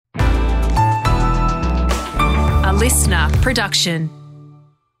listener production.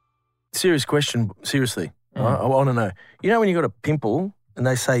 Serious question, seriously. I want to know. You know when you got a pimple and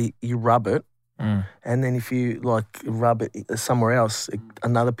they say you rub it, and then if you rub it somewhere else,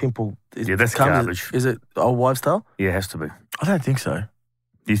 another pimple. That's garbage. Is it old wives' tale? Yeah, it has to be. I don't think so.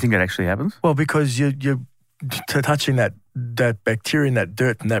 Do you think it actually happens? Well, because you're touching that bacteria in that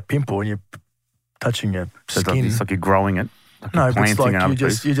dirt and that pimple, and you're touching your skin. It's like you're growing it. Like No, you're but it's planting like another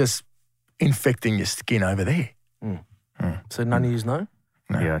you're just infecting your skin over there. So none of yous know?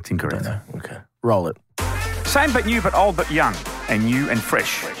 No, Yeah, it's incorrect. don't know. Okay. Roll it. Same but new, but old but young. And new and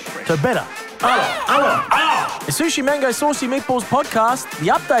fresh. So better. The Sushi Mango Saucy Meatballs podcast, the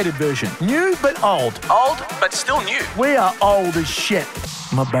updated version. New but old. Old, but still new. We are old as shit.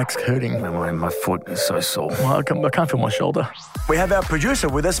 My back's hurting. My foot is so sore. Well, I can't feel my shoulder. We have our producer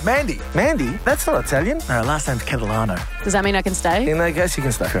with us, Mandy. Mandy? That's not Italian. No, last name's Catalano. Does that mean I can stay? In that case, you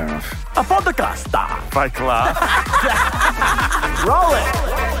can stay. Fair enough. A podcaster. Fake laugh. Roll it.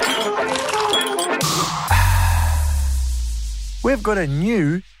 We've got a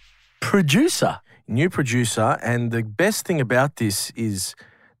new producer. New producer, and the best thing about this is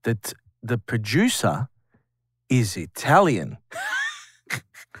that the producer is Italian.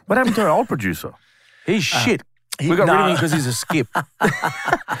 What happened to our old producer? He's shit. We got rid of him because he's a skip.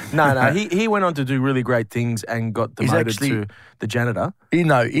 No. He went on to do really great things and got demoted to the janitor.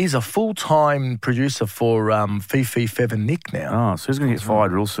 He's a full-time producer for Fifi, Fev and Nick now. Oh, so he's going to get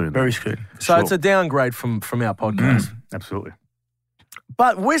fired real soon. Very soon. So it's a downgrade from our podcast. Absolutely.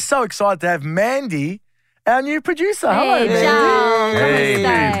 But we're so excited to have Mandy, our new producer. Hello, Hey, Mandy. John. Hey,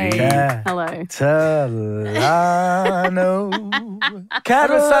 Mandy. Yeah. Hello. Talano.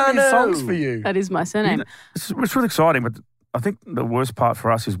 Catalano. songs for you. That is my surname. It's really exciting, but I think the worst part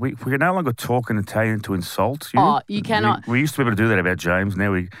for us is we can no longer talk in Italian to insult you. Oh, you cannot. We used to be able to do that about James.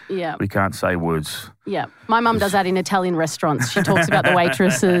 Now we can't say words. Yeah. My mum does that in Italian restaurants. She talks about the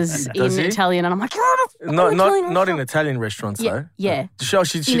waitresses in he? Italian, and I'm like, Not in Italian restaurants, though. Yeah. She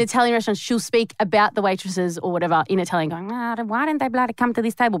In Italian restaurants, she'll speak about the waitresses or whatever in Italian, going, why didn't they bloody come to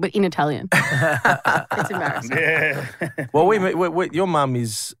this table? But in Italian. It's embarrassing. Yeah. Well, your mum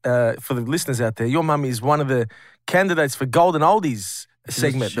is, for the listeners out there, your mum is one of the candidates for Golden Oldies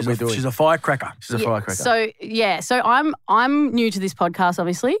segment that we're doing. She's a firecracker. She's a firecracker. So I'm new to this podcast,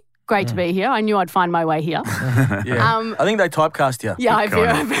 obviously. Great to be here. I knew I'd find my way here. I think they typecast you. Yeah, I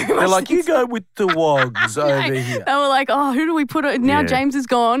very much. They're like, you go with the wogs over here. They were like, oh, who do we put it? Now Yeah. James is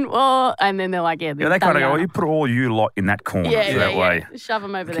gone. Oh, and then they're like, Yeah, they kind of go, you put all you lot in that corner. Yeah, so that way. Shove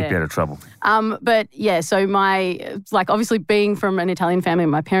them over Keep you out there. of trouble. But yeah, so obviously being from an Italian family,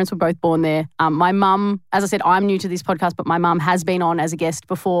 my parents were both born there. My mum, as I said, I'm new to this podcast, but my mum has been on as a guest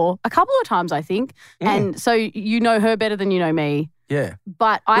before a couple of times, I think. And so you know her better than you know me. Yeah.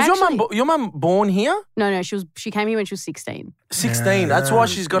 But your mum born here? No, she came here when she was 16. 16. That's why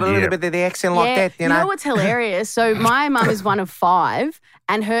she's got a little bit of the accent like that, you know what's hilarious? So my mum is one of 5,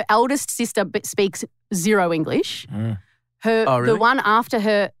 and her eldest sister speaks 0 English. Really? The one after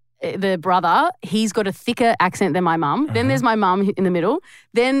her, the brother, he's got a thicker accent than my mum. Then there's my mum in the middle.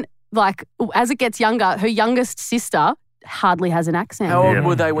 Then, as it gets younger, her youngest sister hardly has an accent. How old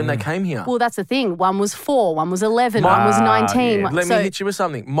were they when they came here? Well, that's the thing. One was 4, one was 11, one was 19. yeah. Let me hit you with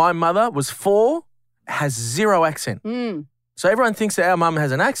something. My mother was 4, has 0 accent. So everyone thinks that our mum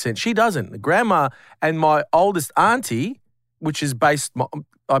has an accent. She doesn't. Grandma and my oldest auntie, which is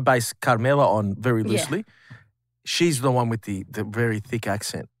I base Carmela on very loosely, she's the one with the very thick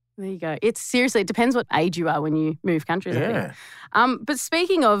accent. There you go. It depends what age you are when you move countries, I think. But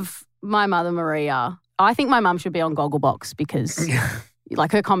speaking of my mother, Maria, I think my mum should be on Gogglebox because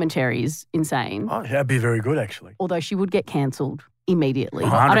her commentary is insane. Oh, that'd be very good, actually. Although she would get cancelled immediately.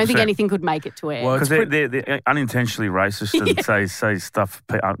 100%. I don't think anything could make it to air. Well, Because they're unintentionally racist and say stuff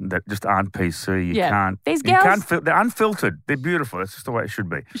that just aren't PC. You can't. These you girls- can't they're unfiltered. They're beautiful. That's just the way it should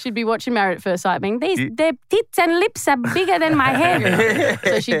be. She'd be watching Married at First Sight being, their tits and lips are bigger than my head.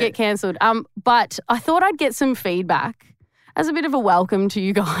 So she'd get cancelled. But I thought I'd get some feedback as a bit of a welcome to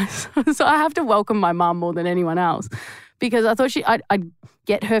you guys. So I have to welcome my mum more than anyone else because I thought I'd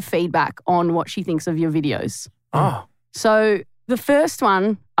get her feedback on what she thinks of your videos. Oh. So the first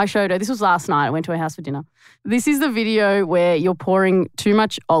one I showed her, this was last night. I went to her house for dinner. This is the video where you're pouring too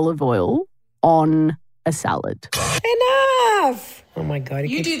much olive oil on a salad. Enough! Oh my God.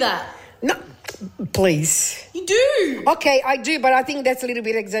 You do that. No, please. You do. Okay, I do, but I think that's a little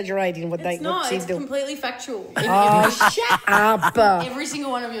bit exaggerating what she's doing. completely factual. Oh, shut up. Every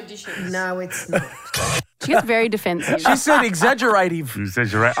single one of your dishes. No, it's not. She gets very defensive. She said exaggerative.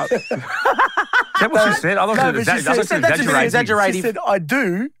 Exaggerate. that what she said? I thought No, it was but she exaggerating. said- that's just exaggerating. She said, I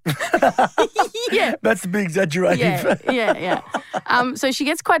do. Yeah. That's the big exaggerating. Yeah. So she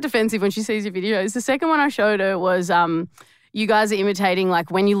gets quite defensive when she sees your videos. The second one I showed her was you guys are imitating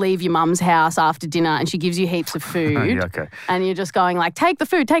like when you leave your mum's house after dinner and she gives you heaps of food. Yeah, okay. And you're just going like, take the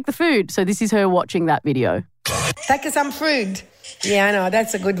food, take the food. So this is her watching that video. Take some food. Yeah, I know.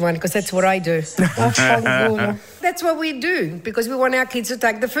 That's a good one because that's what I do. That's what we do because we want our kids to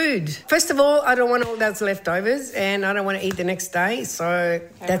take the food. First of all, I don't want all those leftovers and I don't want to eat the next day. So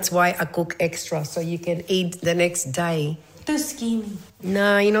that's why I cook extra so you can eat the next day. Too skinny.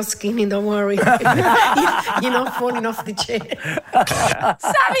 No, you're not skinny, don't worry. You're not falling off the chair.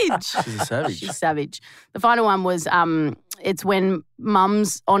 Savage. She's a savage. She's savage. The final one was it's when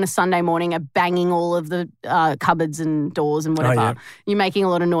mums on a Sunday morning are banging all of the cupboards and doors and whatever. yeah. You're making a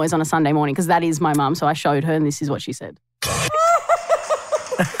lot of noise on a Sunday morning because that is my mum. So I showed her and this is what she said.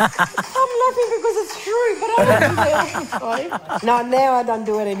 I'm laughing because it's true, but I don't do that all the time. No, now I don't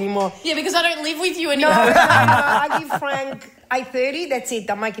do it anymore. Yeah, because I don't live with you No, anymore. I give Frank 8:30, that's it.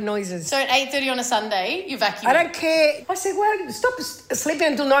 I'm making noises. So at 8:30 on a Sunday, you vacuum. I don't care. I said, well, stop sleeping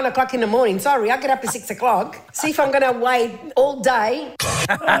until 9 o'clock in the morning. Sorry, I get up at 6 o'clock. See if I'm going to wait all day.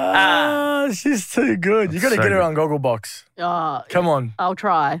 She's too good. You got to So get her good. on Gogglebox. Oh, Come on. I'll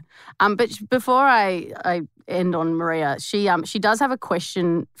try. But before I end on Maria, she does have a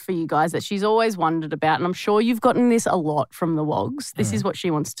question for you guys that she's always wondered about, and I'm sure you've gotten this a lot from the wogs. This is what she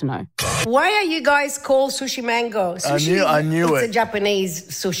wants to know. Why are you guys called sushi mango? Sushi, I knew it's it. a Japanese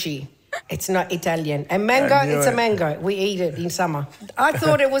sushi. It's not Italian. And mango, I knew it's a it. mango. We eat it in summer. I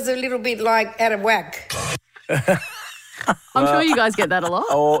thought it was a little bit like out of whack. I'm sure you guys get that a lot.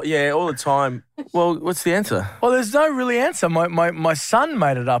 Oh, yeah, all the time. Well, what's the answer? Well, there's no really answer. My son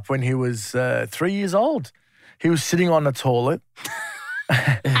made it up when he was 3 years old. He was sitting on the toilet.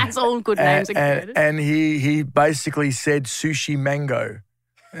 That's all good names are created. And he basically said sushi mango.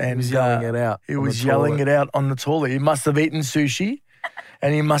 And He was yelling it out. He on was the yelling toilet. it out on the toilet. He must have eaten sushi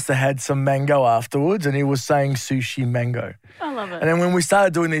and he must have had some mango afterwards and he was saying sushi mango. I love it. And then when we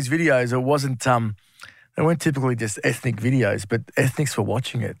started doing these videos, it wasn't they weren't typically just ethnic videos, but ethnics were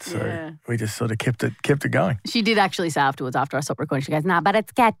watching it. So Yeah. we just sort of kept it going. She did actually say afterwards, after I stopped recording, she goes, nah, but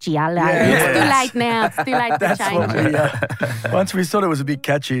it's catchy. I like Yeah. it. It's too late now. It's too late to That's change what it. we, once we thought it was a bit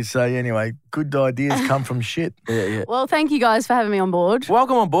catchy. So anyway, good ideas come from shit. Yeah. Well, thank you guys for having me on board.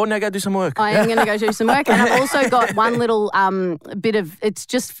 Welcome on board. Now go do some work. I am going to go do some work. And I've also got one little bit of, it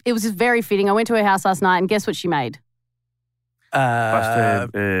was just very fitting. I went to her house last night and guess what she made?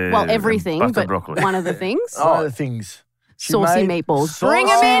 Everything, busted but broccoli. one of the things. One of the things. She Saucy made meatballs. saucy Bring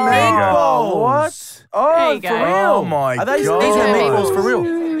 'em in, meatballs. What? There Oh, you for go. real? Oh, my Are these, God. these are These are meatballs for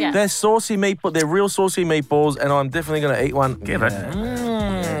real? Yeah. They're saucy meatballs. They're real saucy meatballs, and I'm definitely going to eat one. Give it.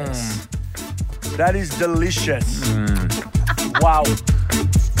 That is delicious. Wow.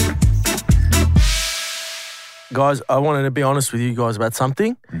 Guys, I wanted to be honest with you guys about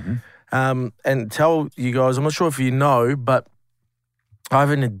something and tell you guys, I'm not sure if you know, but I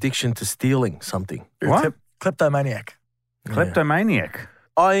have an addiction to stealing something. What? Kleptomaniac. Kleptomaniac.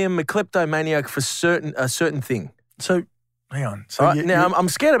 I am a kleptomaniac for a certain thing. So, hang on. So Now, I'm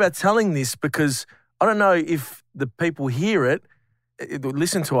scared about telling this because I don't know if the people hear it,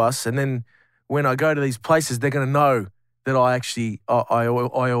 listen to us, and then when I go to these places, they're going to know that I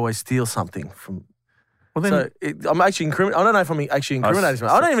always steal something from. Well, then, So I'm actually I don't know if I'm actually incriminating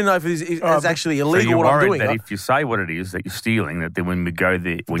someone. I don't even know if it's actually so illegal you're what I'm worried doing. that if you say what it is that you're stealing, that then when we go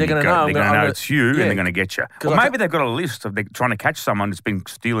there, when They're you gonna go, know they're going to know it's you yeah. and they're going to get you. 'Cause Or I maybe they've got a list of they're trying to catch someone that's been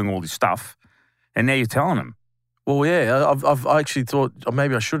stealing all this stuff, and now you're telling them. Well, yeah, I actually thought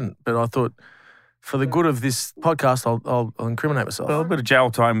maybe I shouldn't, but I thought for the good of this podcast, I'll incriminate myself. Well, a bit of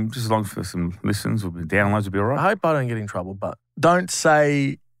jail time, just as long for some listens or downloads will be all I right. hope I don't get in trouble, but don't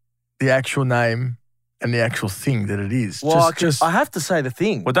say the actual name and the actual thing that it is. I have to say the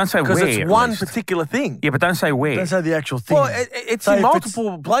thing. Well, don't say because where, it's at one least. particular thing. Yeah, but don't say where. don't say the actual thing. Well, it's Say in if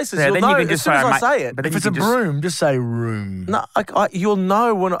multiple places. Yeah, You'll then know you can as just soon as say, I mate, say it. but if then it's you a can just- broom, just say room. No, you'll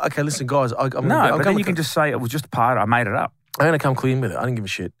know when. Okay, listen, guys. I'm but then you can just say it was just part. I made it up. I'm going to come clean with it. I don't give a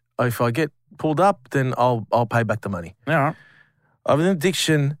shit. If I get pulled up, then I'll pay back the money. All right. I have an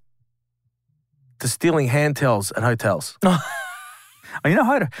addiction to stealing hand towels at hotels. You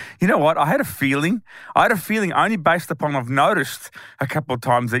know what? I had a feeling only based upon I've noticed a couple of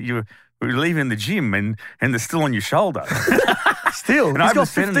times that you were leaving the gym and they're still on your shoulder. Still, And I he's got haven't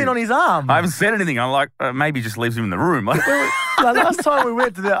said 15 anything. on his arm. I haven't said anything. I'm like, maybe he just leaves him in the room. The last time we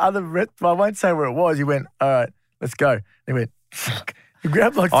went to the other, I won't say where it was, he went, all right, let's go. He went, You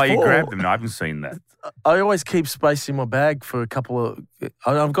grabbed like Oh, four. you grabbed them. No, I haven't seen that. I always keep space in my bag for a couple of.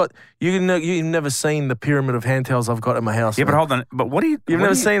 I've got. You've never seen the pyramid of hand towels I've got at my house. Yeah, man. but hold on. But what do you? You've what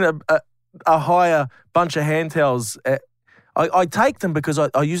never do you- seen a higher bunch of hand towels. I take them because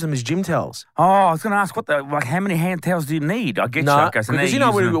I use them as gym towels. Oh, I was going to ask how many hand towels do you need? I get you. No, Okay, so now because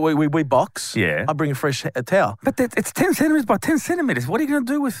you're using them. we box. Yeah. I bring a fresh towel. But it's 10 centimeters by 10 centimeters. What are you going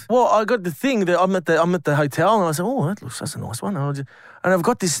to do with? Well, I got the thing that I'm at the hotel and I said, oh, that's a nice one. And I've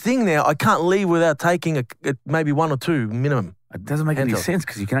got this thing now. I can't leave without taking a maybe one or two minimum. It doesn't make Hand any towel. sense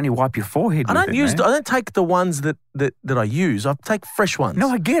because you can only wipe your forehead. I with don't it, use. man. I don't take the ones that I use. I take fresh ones. No,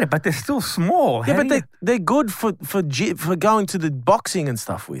 I get it, but they're still small. yeah, How but do you- they're good for going to the boxing and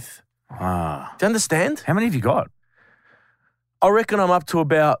stuff with. Ah. Do you understand? How many have you got? I reckon I'm up to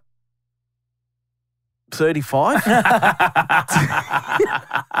about 35.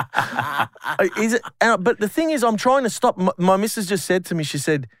 Is it? But the thing is, I'm trying to stop. My missus just said to me, she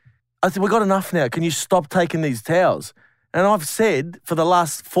said, I said, we've got enough now. Can you stop taking these towels? And I've said for the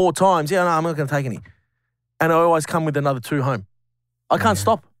last 4 times, yeah, no, I'm not going to take any. And I always come with another 2 home. I can't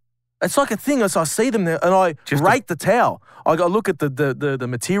stop. It's like a thing. As I see them there, and I rate the towel. I go look at the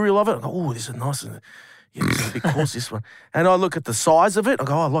material of it. I go, oh, this is nice. Yeah, this is a bit coarse, this one. And I look at the size of it. I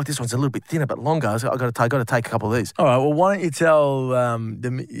go, oh, I like this one's a little bit thinner, but longer. I got to take a couple of these. All right, well, why don't you tell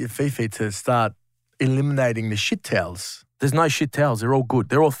your Fifi to start eliminating the shit towels? There's no shit towels. They're all good.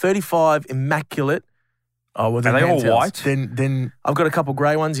 They're all 35 immaculate. Oh, well, Are then they hand all towels. white? Then I've got a couple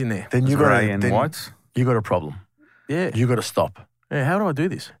grey ones in there. you got Grey and whites? You got a problem. Yeah. You got to stop. Yeah. How do I do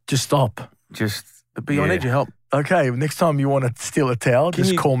this? Just stop. Just. But I need your help. Okay, next time you want to steal a towel,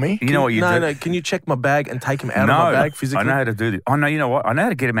 just call me. You know what you do? No. Can you check my bag and take them out of my bag physically? I know how to do this. Oh, no, you know what? I know how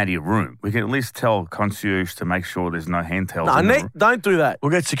to get them out of your room. We can at least tell concierge to make sure there's no hand towels in the room. Don't do that.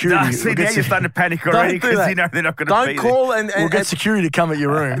 We'll get security. No, see, we'll now get you're starting to panic already do because that. you know they're not going to be Don't call and we'll get security to come at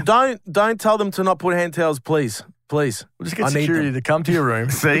your room. don't tell them to not put hand towels, please. Please. We'll just get I need security them. to come to your room.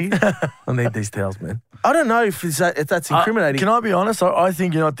 See? I need these towels, man. I don't know if that's incriminating. Can I be honest? I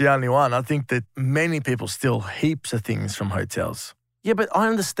think you're not the only one. I think that many people steal heaps of things from hotels. Yeah, but I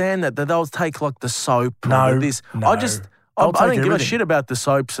understand that they'll take like the soap No, or this. no. I They'll don't take give a everything. shit about the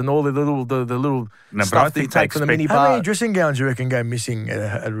soaps and all the little No, but I stuff that you think they take from the expect- mini How many bar. dressing gowns do you reckon go missing at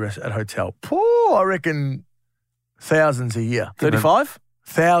a hotel? Poor, I reckon thousands a year. 35?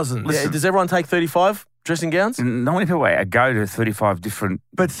 Thousands. Yeah, does everyone take 35 dressing gowns? Not many people go to 35 different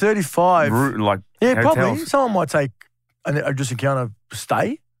But 35. Yeah, hotels. probably. Someone might take a dressing gown of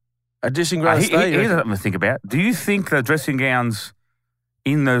stay. A dressing gown stay. Here's something to think about. Do you think the dressing gowns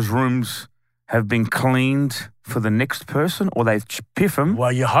in those rooms have been cleaned for the next person, or they piff them?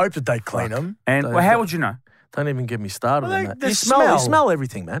 Well, you hope that they clean them. And Don't- well, how would you know? Don't even get me started Well, on they- that. the You smell. smell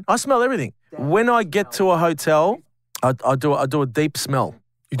everything, man. I smell everything. When I get to a hotel, I do a deep smell.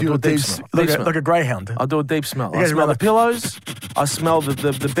 You I do a deep, smell. like a greyhound. I do a deep smell. You I guys smell the rather- pillows. I smell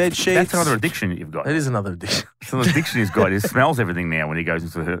the bed sheets. That's another addiction that you've got. It is another addiction. It's an addiction he's got. He smells everything now when he goes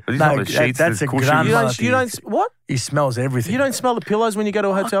into the. He's No, not the sheets, that's the a cushions. grand- You don't. What? He smells everything. You don't smell the pillows when you go to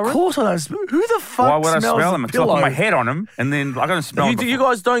a hotel Of room? course I don't. Who the fuck Why would I smells smell the them? Until I pillow? put my head on them, and then I don't smell them. You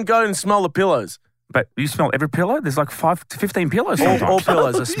guys don't go and smell the pillows. But you smell every pillow? There's like 5 to 15 pillows All sometimes.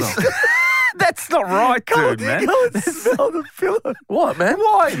 pillows I smell. That's not right, dude, man. Go and smell the pillow. What, man?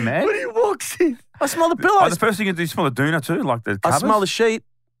 Why, man? When he walks in. I smell the Oh, pillows. the first thing you do, you smell the doona too, like the I covers? smell the sheet,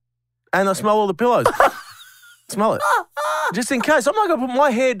 and I smell all the pillows. Smell it. Just in case. I'm not going to put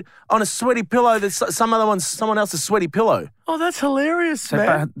my head on a sweaty pillow that's someone else's sweaty pillow. Oh, that's hilarious, So, man.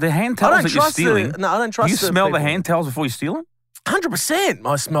 but the hand I towels don't that you're trust stealing, I don't trust you smell the people. hand towels before you steal them? 100%.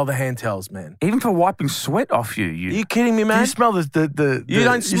 I smell the hand towels, man. Even for wiping sweat off you. Are you kidding me, Do man? you smell the You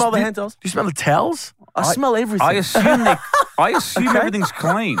don't smell the hand towels? Do you smell the towels? I smell everything. I assume everything's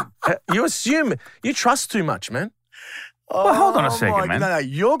clean. You trust too much, man. Well, hold on a Oh second, my- man. No,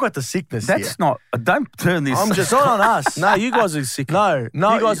 you've got the sickness That's here. not. Don't turn this. I'm just It's not on us. No, you guys are sick. No, You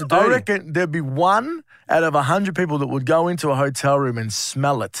guys are I dirty. reckon there'd be 1 out of 100 people that would go into a hotel room and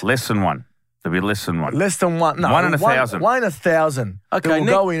smell it. less than one. There'll be less than one. Less than 1. No, 1 in 1,000. 1 in 1,000. Okay, that will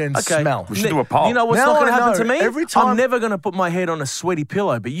Nick, go in and okay. smell. We should do a poll. You know what's Now not going I to happen to know. me? Every time- I'm never going to put my head on a sweaty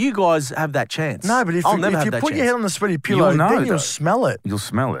pillow, but you guys have that chance. No, but if I'll you, never if have you that put chance. your head on the sweaty pillow, You'll know, then you'll though. smell it. You'll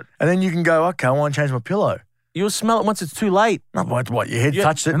smell it. And then you can go, okay, I want to change my pillow. You'll smell it once it's too late. Not what your head Yeah.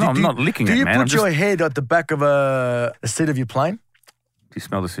 touched it. No, I'm not licking do it, you man. put I'm just- your head at the back of a seat of your plane? Do you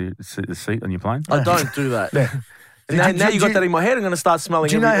smell the seat on your plane? I don't do that. Yeah. Now Did you got that in my head, I'm going to start smelling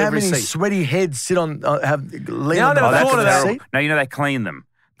Do you know how every many seat. sweaty heads sit on lean Yeah, I on the never back thought of the that. seat? No, you know they clean them.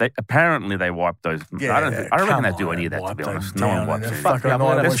 Apparently they wipe those. Yeah, I don't reckon come they do on, any of that, to wipe be them honest. No one down wipes and it. fucking Yeah, annoying.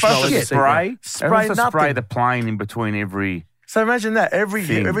 well, They're Well, supposed to shit. spray. Spray They're supposed to spray nothing. the plane in between every So imagine that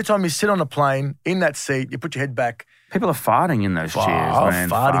thing. every time you sit on a plane in that seat, you put your head back. People are farting in those chairs, man.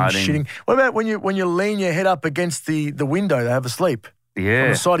 Farting, shitting. What about when you lean your head up against the window to have a sleep? Yeah. On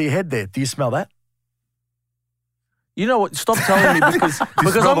the side of your head there. Do you smell that? You know what? Stop telling me because I'm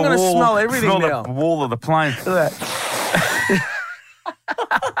going to smell everything now. The wall of the plane. Look at that.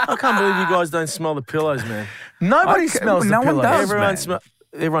 I can't believe you guys don't smell the pillows, man. Nobody smells the no pillows. one does.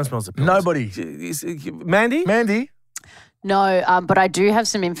 Everyone smells the pillows. Nobody. Mandy? No, but I do have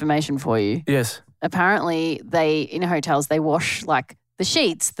some information for you. Yes. Apparently, in hotels, they wash like the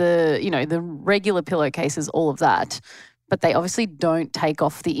sheets, the regular pillowcases, all of that. But they obviously don't take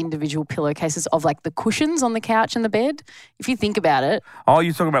off the individual pillowcases of like the cushions on the couch and the bed. If you think about it. Oh,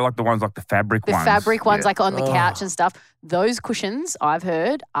 you're talking about like the ones like the fabric ones. The fabric ones like on the couch and stuff. Those cushions, I've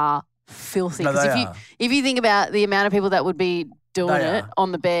heard, are filthy. No, Because if you think about the amount of people that would be doing it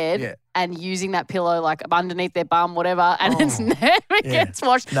on the bed and using that pillow like underneath their bum, whatever, and it never gets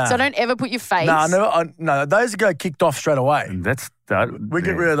washed. Nah. So don't ever put your face. No, those go kicked off straight away. We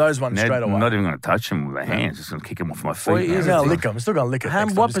get rid of those ones straight away. I'm not even going to touch them with my hands. Just going to kick them off my feet. Well, You're going to lick them. Still going to lick it.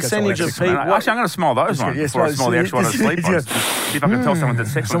 What percentage of people? Actually, I'm going to smell those ones before I smell the actual one to sleep on. See if I can tell someone that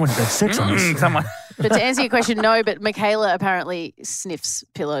sex. Someone's had sex on this. Someone. But to answer your question, no, but Michaela apparently sniffs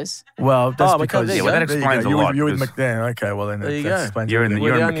pillows. Well, that's because... that explains a lot. You're with McDan. Okay, well then There you that go. explains You're in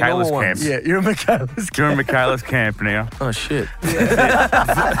We're Michaela's the only camp. normal Yeah, you're in Michaela's camp. You're in Michaela's camp now. Oh, shit.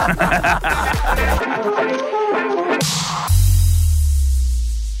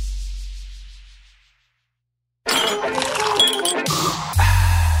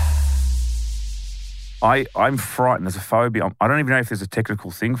 I'm frightened. There's a phobia. I don't even know if there's a technical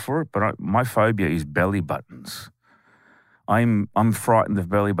thing for it, but my phobia is belly buttons. I'm frightened of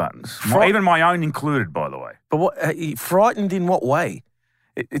belly buttons. Even my own included, by the way. But what? Frightened in what way?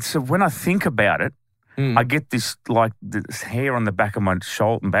 It's when I think about it, I get this hair on the back of my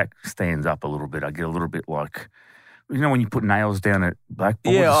shoulder and back stands up a little bit. I get a little bit like, you know, when you put nails down at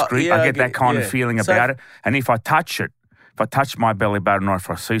blackboard street, I get that kind of feeling about it. And if I touch it, if I touch my belly button or if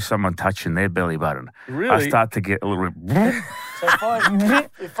I see someone touching their belly button, I start to get a little bit. So if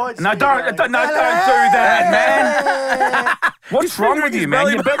I No, don't do that, man. What's wrong with you,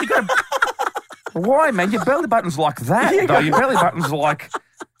 man? Your belly Why, man? Your belly button's like that, though. Your belly button's like...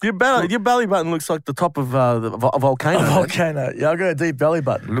 Your belly button looks like the top of a volcano. A volcano. Yeah, I've got a deep belly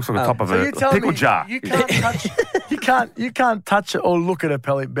button. It looks like the top of So a you're telling pickle me jar. You can't touch. You can't touch it or look at a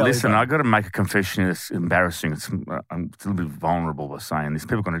belly Listen, button. I got to make a confession. It's embarrassing. I'm a little bit vulnerable by saying this.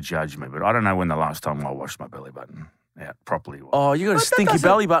 People are going to judge me, but I don't know when the last time I washed my belly button out properly was. Oh, you got a stinky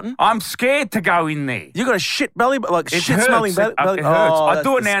belly button? I'm scared to go in there. You got a shit belly button, like It shit hurts. smelling belly. It hurts. Oh, I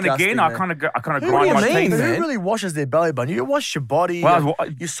do it that's now and again. disgusting, I man. kind of Who do grind you my mean, teeth. man? Who really washes their belly button? You wash your body. Well,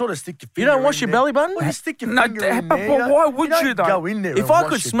 you sort of stick your finger You don't wash in your there. belly button? Well, you stick your No, finger in but there. why would don't you, though? go in there If and I wash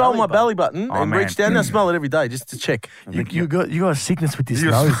could your smell my belly button. button and man. reach down, I smell it every day just to check. You got a sickness with this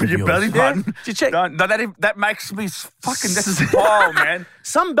Your nose of your yours. belly button. Did you check? No, that makes me fucking. That's vile, man.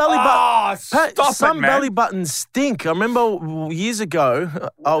 Some belly buttons. Stop it, man. Belly buttons stink. I remember years ago,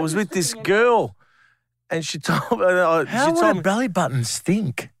 I was with this girl, and she told me. How would a belly button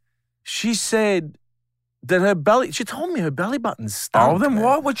stink? She said that her belly. She told me her belly button stunk. Oh, then man.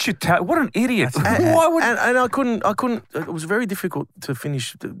 why would you tell? What an idiot! Why would? And I couldn't. It was very difficult to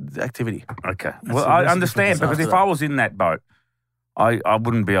finish the activity. Okay. Well, I understand because if I was in that boat, I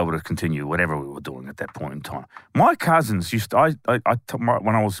wouldn't be able to continue whatever we were doing at that point in time. My cousins used to,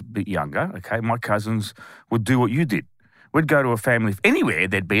 when I was a bit younger, okay, my cousins would do what you did. We'd go to a family, anywhere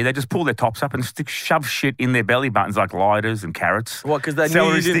they'd just pull their tops up and shove shit in their belly buttons like lighters and carrots. What, because they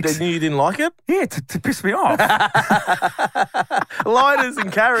knew you didn't like it? Yeah, to piss me off. Lighters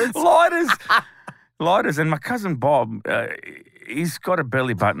and carrots. Lighters. And my cousin Bob, he's got a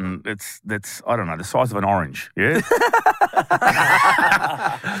belly button that's I don't know, the size of an orange, yeah?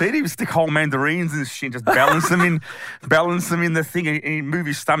 So he'd even stick whole mandarins and shit, just balance them in the thing and he'd move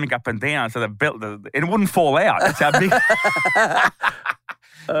his stomach up and down so and it wouldn't fall out. That's how big.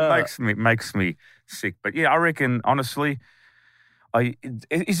 Makes me sick. But yeah, I reckon, honestly,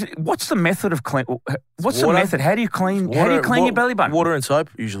 what's the method of clean? What's the method? How do you clean your belly button? Water and soap,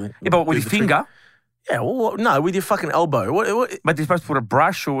 usually. Yeah, but with your finger? Yeah, well, no, with your fucking elbow. What? But you're supposed to put a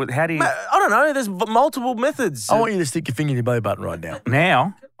brush or how do you... I don't know. There's multiple methods. I want you to stick your finger in your belly button right now.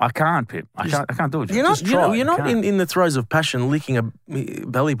 Now, I can't, Pip. I can't do it. You're not, Just try. you're not in the throes of passion licking a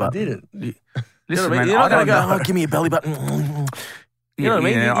belly button. I did it. Listen, man, You're I not going don't to go, know. give me a belly button. You know what I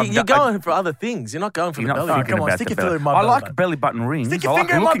mean? Yeah, You're going for other things. You're not going for You're the not belly thinking Come on, about stick the your finger in my I belly like button. belly button rings. Stick your I like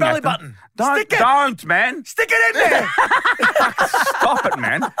finger in my looking at belly them. button. Don't, Stick it. don't, man. Stick it in there. Stop it,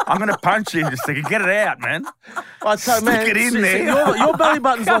 man. I'm going to punch you in just a second. Get it out, man. I tell you, man, Stick it in there. Your belly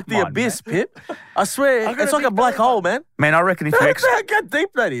button's like the Come on, abyss, Pip. I swear, got it's a like a big black belly hole, man. Man, I reckon if you Look how deep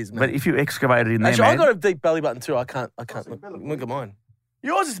that is, man. but if you excavate it in there, Actually, I man. got a deep belly button too. I can't look at mine.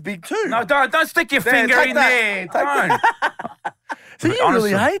 Yours is big too. No, don't stick your finger take in that. there. Don't. So you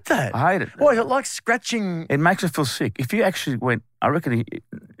Honestly, really hate that? I hate it. Why, is it like scratching? It makes you feel sick. If you actually went, I reckon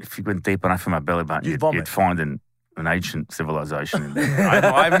if you went deep enough in my belly button, You'd vomit. you'd find an ancient civilization in there.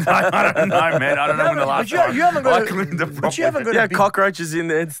 I don't know, man. I don't know when the last time you haven't got I cleaned the but you haven't got Yeah, a big, cockroaches in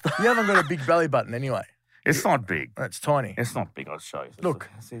there and stuff. you haven't got a big belly button anyway. It's not big. It's tiny. It's not big. I'll show you. Look,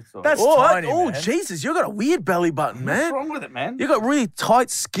 it's all- that's Oh, tiny, oh, man. Jesus, you got a weird belly button, what's man. wrong with it, man? You got really tight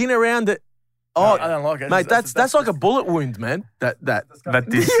skin around it. Oh, I don't like it. mate, that's like a bullet wound, man. That That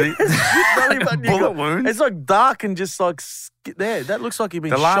this belly button you bullet got. wound. It's like dark and just like there. That looks like you've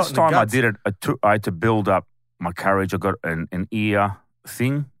been The shot last in the time I guts. did it, I had to build up my courage. I got an ear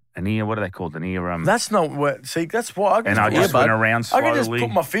thing. An ear, what are they called? An ear. That's not what. See, that's why I can and I just earbud. went around I slowly. can just put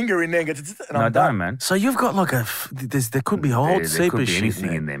my finger in there and get and no, I'm don't, done. man. So you've got like there could be a whole There heap could of be shit, anything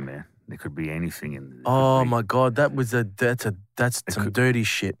man. in there, man. There could be anything in there. Oh my God, that's some dirty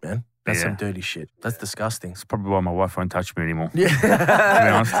shit, man. That's Yeah. some dirty shit. That's disgusting. It's probably why my wife won't touch me anymore. Yeah.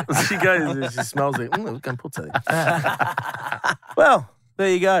 To be honest. She goes, she smells like, we can put that. Well, there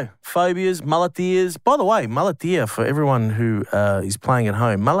you go. Phobias, malateas. By the way, malatia, for everyone who is playing at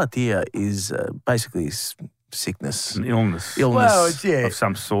home, malatia is basically sickness, An illness Well, it's, yeah. of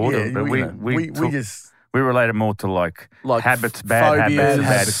some sort. Yeah, but we just. we relate it more to like habits, bad phobias,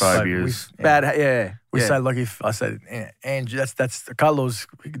 habits, bad habits. phobias. yeah. We yeah. say like if I said Andrew, that's Carlos.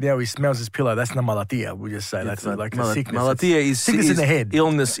 Now he smells his pillow. That's not malatia. We just say that's like a sickness. Malatia is sickness in the head.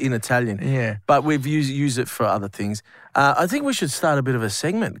 illness in Italian. Yeah. But we've used it for other things. I think we should start a bit of a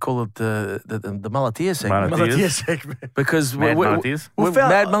segment, call it the malatia segment. Malatia. Malatia segment. Because Mad we're malatias? we're found-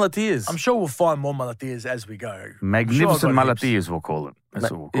 mad malatias. I'm sure we'll find more malatias as we go. Magnificent got heaps. malatias, we'll call it. That's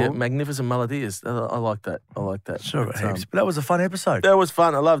what we'll call Yeah, it. magnificent malatias. I like that. I like that. Sure, got But, heaps. But that was a fun episode. that was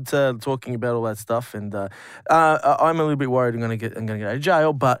fun. I loved talking about all that stuff, and I'm a little bit worried I'm gonna go to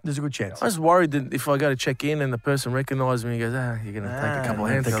jail. But There's a good chance. I was worried that if I go to check in and the person recognises me, he goes, you're gonna take a couple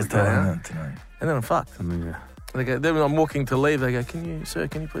of hands, Take a couple of tonight. and then I'm fucked. Yeah. They go, then when I'm walking to leave, they go, can you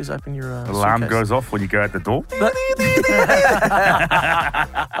please open your Alarm suitcase?" goes off when you go out the door. I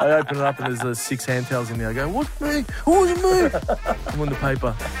open it up and there's 6 hand towels in there. I go, what's me? Who's me? I'm on the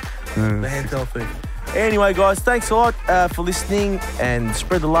paper. The hand towel thing. Anyway, guys, thanks a lot for listening and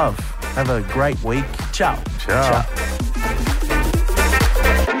spread the love. Have a great week. Ciao. Ciao.